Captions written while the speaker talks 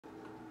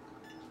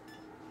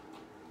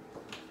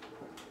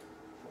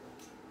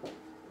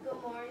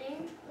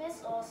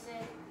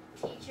Olson,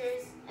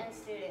 teachers, and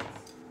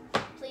students.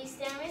 Please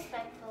stand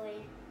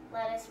respectfully.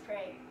 Let us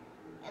pray.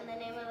 In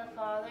the name of the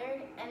Father,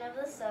 and of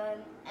the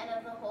Son, and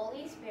of the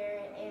Holy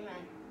Spirit,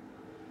 amen.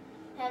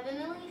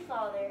 Heavenly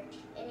Father,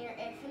 in your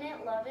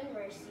infinite love and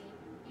mercy,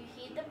 you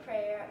heed the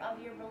prayer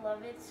of your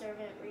beloved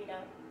servant Rita.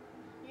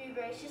 You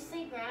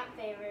graciously grant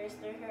favors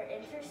through her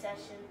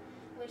intercession,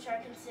 which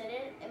are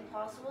considered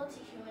impossible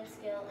to human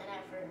skill and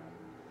effort.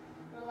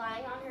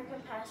 Relying on her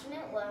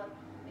compassionate love,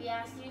 we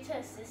ask you to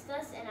assist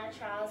us in our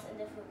trials and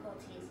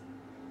difficulties.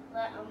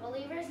 Let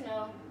unbelievers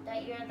know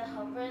that you are the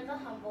helper of the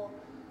humble,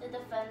 the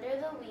defender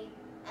of the weak,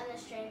 and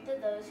the strength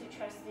of those who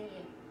trust in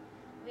you.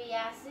 We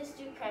ask this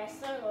through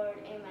Christ our Lord.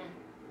 Amen.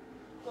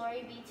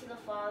 Glory be to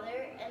the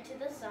Father, and to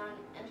the Son,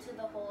 and to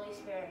the Holy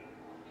Spirit,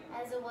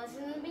 as it was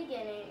in the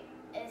beginning,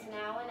 is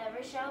now, and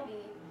ever shall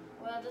be,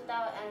 world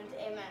without end.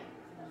 Amen.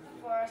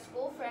 For our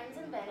school friends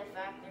and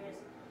benefactors,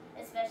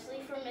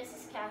 especially for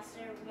Mrs.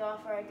 Castor, we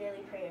offer our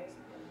daily prayers.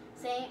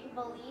 Saint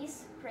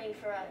Belize, pray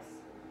for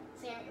us.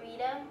 Saint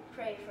Rita,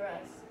 pray for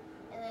us.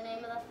 In the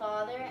name of the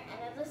Father,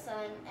 and of the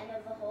Son, and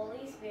of the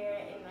Holy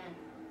Spirit. Amen.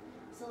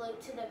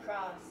 Salute to the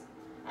cross.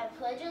 I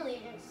pledge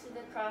allegiance to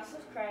the cross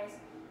of Christ,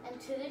 and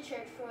to the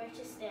church for which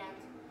it stands,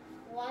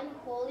 one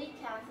holy,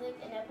 Catholic,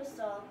 and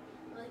apostolic,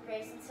 with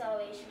grace and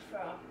salvation for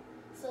all.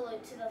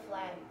 Salute to the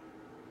flag.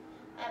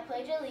 I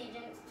pledge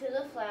allegiance to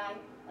the flag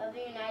of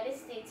the United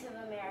States of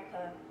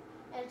America,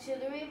 and to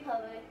the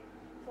republic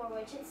for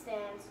which it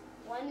stands,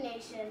 one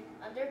nation,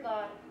 under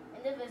God,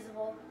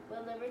 indivisible,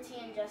 with liberty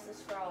and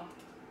justice for all.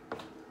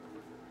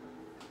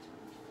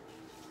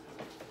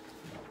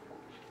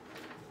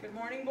 Good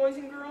morning, boys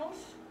and girls.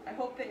 I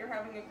hope that you're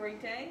having a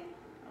great day.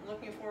 I'm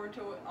looking forward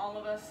to all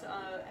of us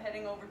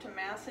heading over to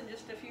Mass in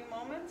just a few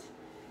moments.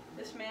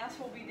 This Mass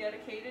will be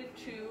dedicated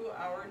to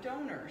our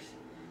donors.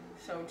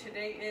 So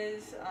today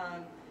is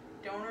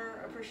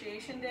Donor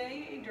Appreciation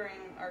Day during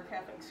our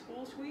Catholic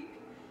Schools Week,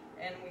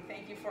 and we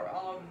thank you for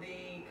all of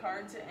the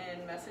cards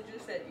and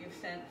messages that you've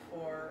sent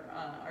for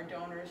our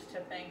donors to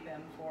thank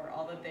them for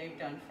all that they've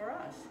done for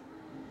us.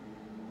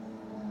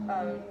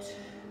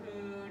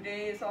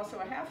 Today is also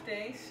a half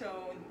day,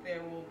 so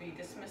there will be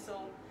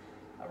dismissal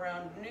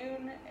around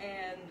noon,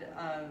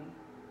 and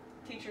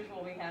teachers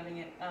will be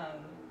having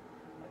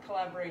a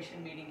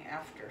collaboration meeting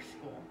after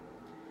school.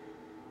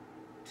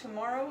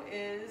 Tomorrow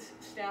is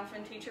Staff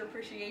and Teacher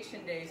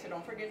Appreciation Day, so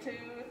don't forget to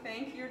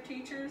thank your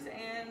teachers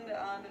and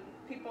the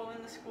people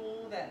in the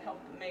school that help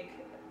make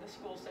the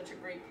school such a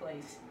great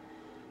place.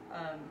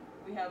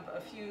 We have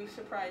a few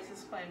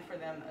surprises planned for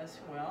them as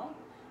well.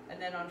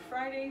 And then on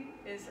Friday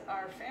is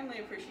our Family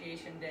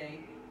Appreciation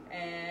Day,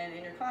 and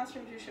in your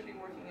classrooms you should be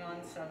working on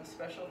some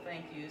special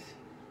thank yous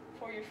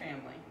for your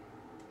family.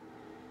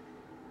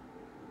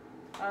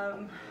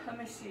 Let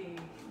me see,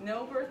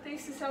 no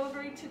birthdays to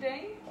celebrate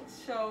today,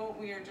 so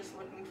we are just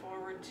looking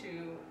forward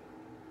to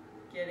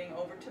getting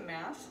over to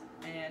Mass,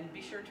 and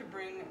be sure to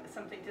bring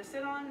something to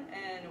sit on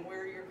and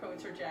wear your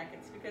coats or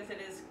jackets because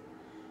it is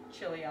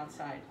chilly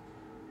outside.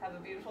 Have a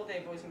beautiful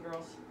day, boys and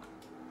girls.